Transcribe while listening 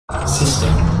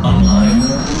system online.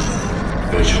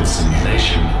 Virtual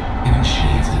simulation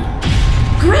initiated.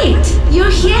 Great! You're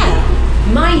here!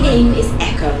 My name is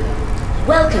Echo.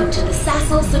 Welcome to the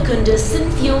Sasol Secunda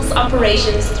Synfuels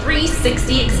Operations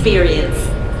 360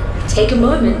 experience. Take a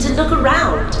moment to look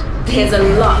around. There's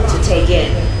a lot to take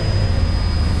in.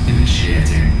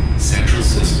 Initiating Central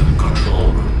System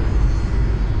Control Room.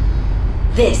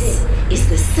 This is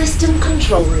the System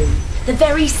Control Room, the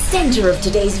very center of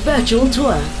today's virtual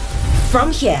tour.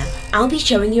 From here, I'll be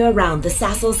showing you around the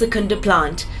Sasol Secunda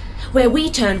Plant, where we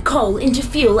turn coal into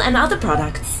fuel and other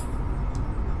products.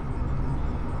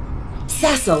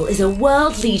 Sasol is a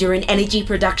world leader in energy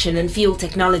production and fuel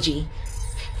technology,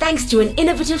 thanks to an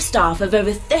innovative staff of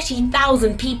over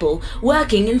 30,000 people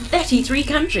working in 33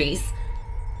 countries.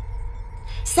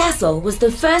 Sasol was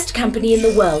the first company in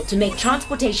the world to make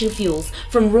transportation fuels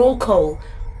from raw coal.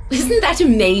 Isn't that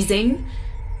amazing?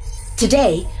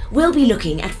 Today, we'll be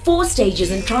looking at 4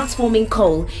 stages in transforming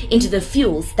coal into the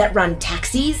fuels that run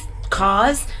taxis,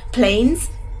 cars, planes,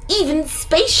 even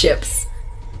spaceships.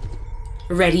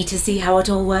 Ready to see how it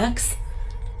all works?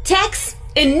 Techs,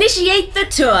 initiate the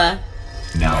tour!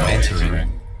 Now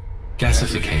entering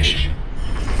Gasification.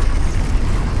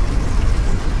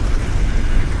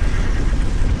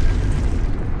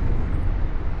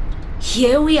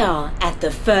 Here we are at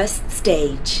the first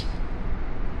stage.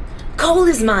 Coal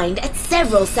is mined at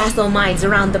several Sasol mines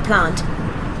around the plant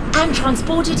and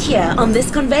transported here on this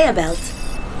conveyor belt.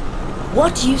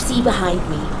 What you see behind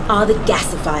me are the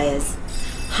gasifiers.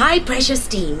 High-pressure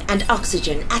steam and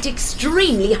oxygen at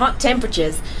extremely hot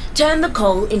temperatures turn the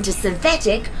coal into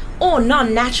synthetic or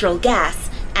non-natural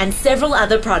gas and several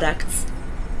other products.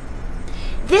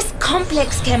 This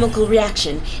complex chemical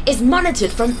reaction is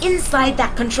monitored from inside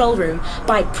that control room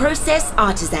by process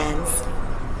artisans.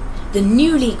 The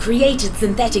newly created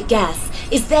synthetic gas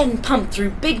is then pumped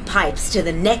through big pipes to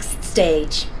the next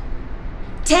stage.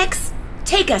 Techs,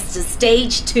 take us to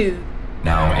stage 2.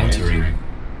 Now entering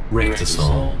Reactors.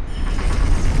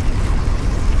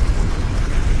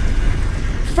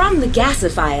 From the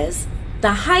gasifiers,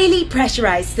 the highly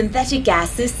pressurized synthetic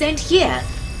gas is sent here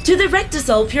to the Reactors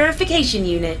Purification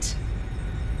Unit.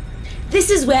 This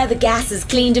is where the gas is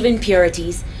cleaned of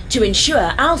impurities to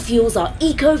ensure our fuels are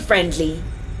eco-friendly.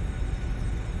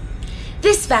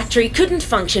 This factory couldn't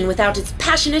function without its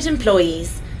passionate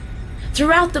employees.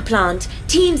 Throughout the plant,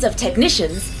 teams of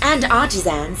technicians and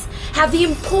artisans have the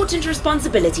important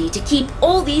responsibility to keep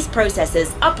all these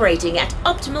processes operating at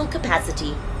optimal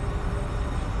capacity.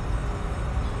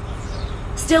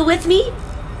 Still with me?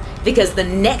 Because the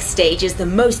next stage is the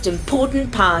most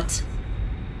important part.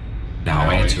 Now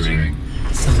entering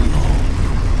Sasol.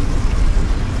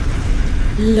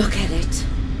 Look at it.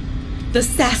 The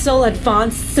Sasol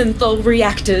Advanced Synthol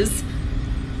Reactors.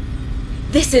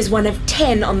 This is one of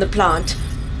 10 on the plant,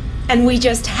 and we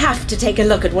just have to take a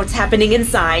look at what's happening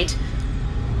inside.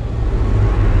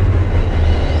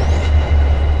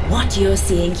 What you're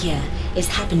seeing here is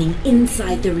happening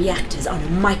inside the reactors on a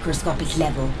microscopic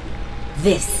level.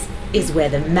 This is where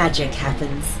the magic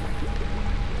happens.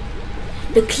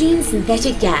 The clean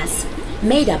synthetic gas,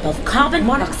 made up of carbon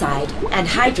monoxide and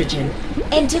hydrogen,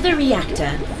 enter the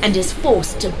reactor and is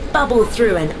forced to bubble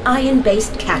through an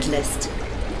iron-based catalyst.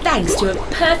 Thanks to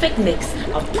a perfect mix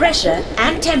of pressure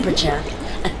and temperature,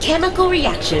 a chemical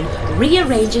reaction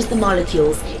rearranges the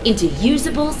molecules into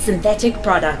usable synthetic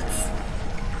products.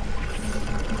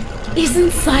 Isn't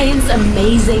science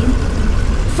amazing?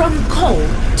 From coal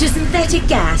to synthetic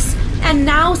gas, and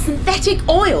now synthetic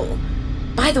oil.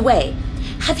 By the way,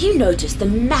 have you noticed the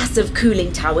massive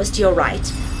cooling towers to your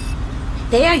right?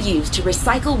 They are used to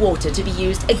recycle water to be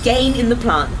used again in the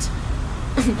plant.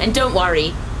 And don't worry,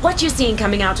 what you're seeing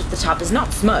coming out of the top is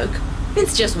not smoke,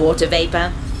 it's just water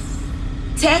vapor.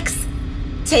 Techs,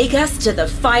 take us to the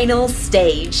final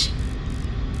stage.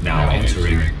 Now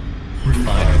entering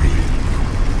Refinery.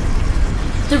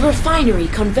 The refinery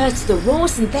converts the raw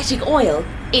synthetic oil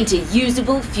into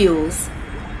usable fuels.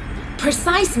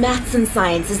 Precise maths and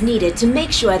science is needed to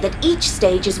make sure that each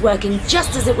stage is working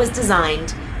just as it was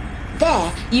designed.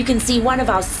 There, you can see one of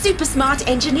our super smart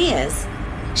engineers.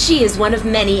 She is one of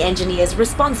many engineers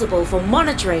responsible for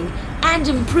monitoring and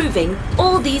improving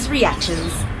all these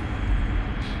reactions.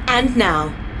 And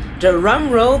now,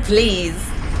 drum roll please.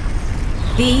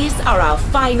 These are our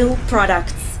final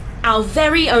products, our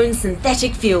very own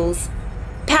synthetic fuels.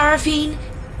 Paraffin,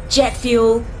 jet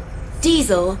fuel,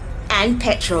 diesel, and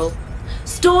petrol,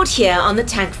 stored here on the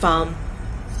tank farm.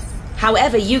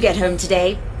 However you get home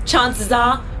today, chances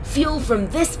are fuel from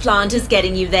this plant is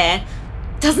getting you there.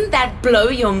 Doesn't that blow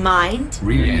your mind?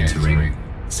 Re-entering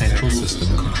Central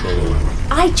System Control Room.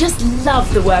 I just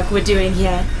love the work we're doing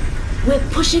here. We're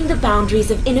pushing the boundaries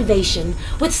of innovation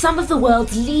with some of the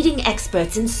world's leading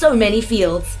experts in so many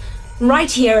fields,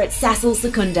 right here at Sasol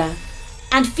Secunda.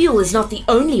 And fuel is not the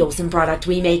only awesome product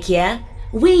we make here.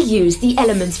 We use the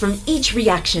elements from each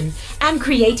reaction and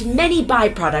create many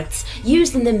byproducts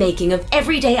used in the making of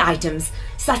everyday items,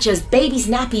 such as babies'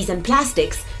 nappies and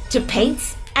plastics, to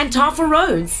paints and tar for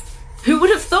roads. Who would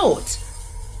have thought?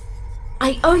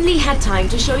 I only had time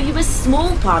to show you a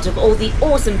small part of all the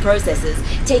awesome processes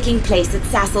taking place at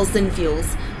Sasol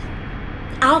Synfuels.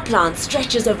 Our plant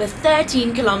stretches over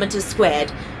 13 kilometers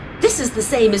squared. This is the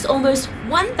same as almost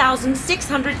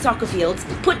 1,600 soccer fields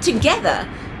put together.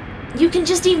 You can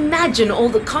just imagine all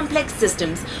the complex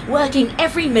systems working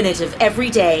every minute of every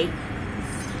day.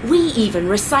 We even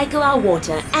recycle our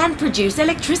water and produce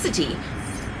electricity.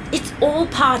 It's all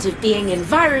part of being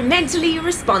environmentally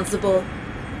responsible.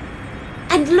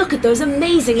 And look at those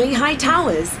amazingly high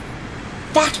towers.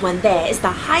 That one there is the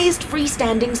highest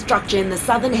freestanding structure in the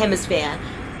southern hemisphere.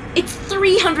 It's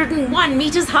 301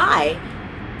 meters high.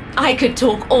 I could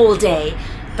talk all day,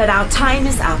 but our time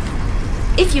is up.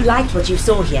 If you liked what you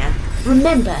saw here,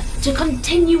 remember to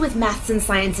continue with maths and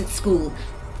science at school.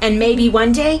 And maybe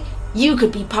one day, you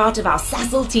could be part of our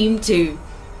Sasol team too.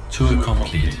 Tour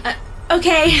complete.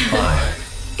 Okay.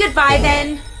 5, Goodbye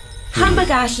then.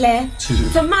 Hamburgashle. 2,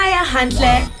 Zamaya Handle.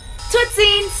 1.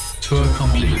 Tutsins. Tour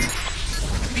complete.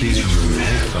 Please remove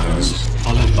headphones,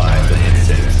 followed by the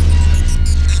headset.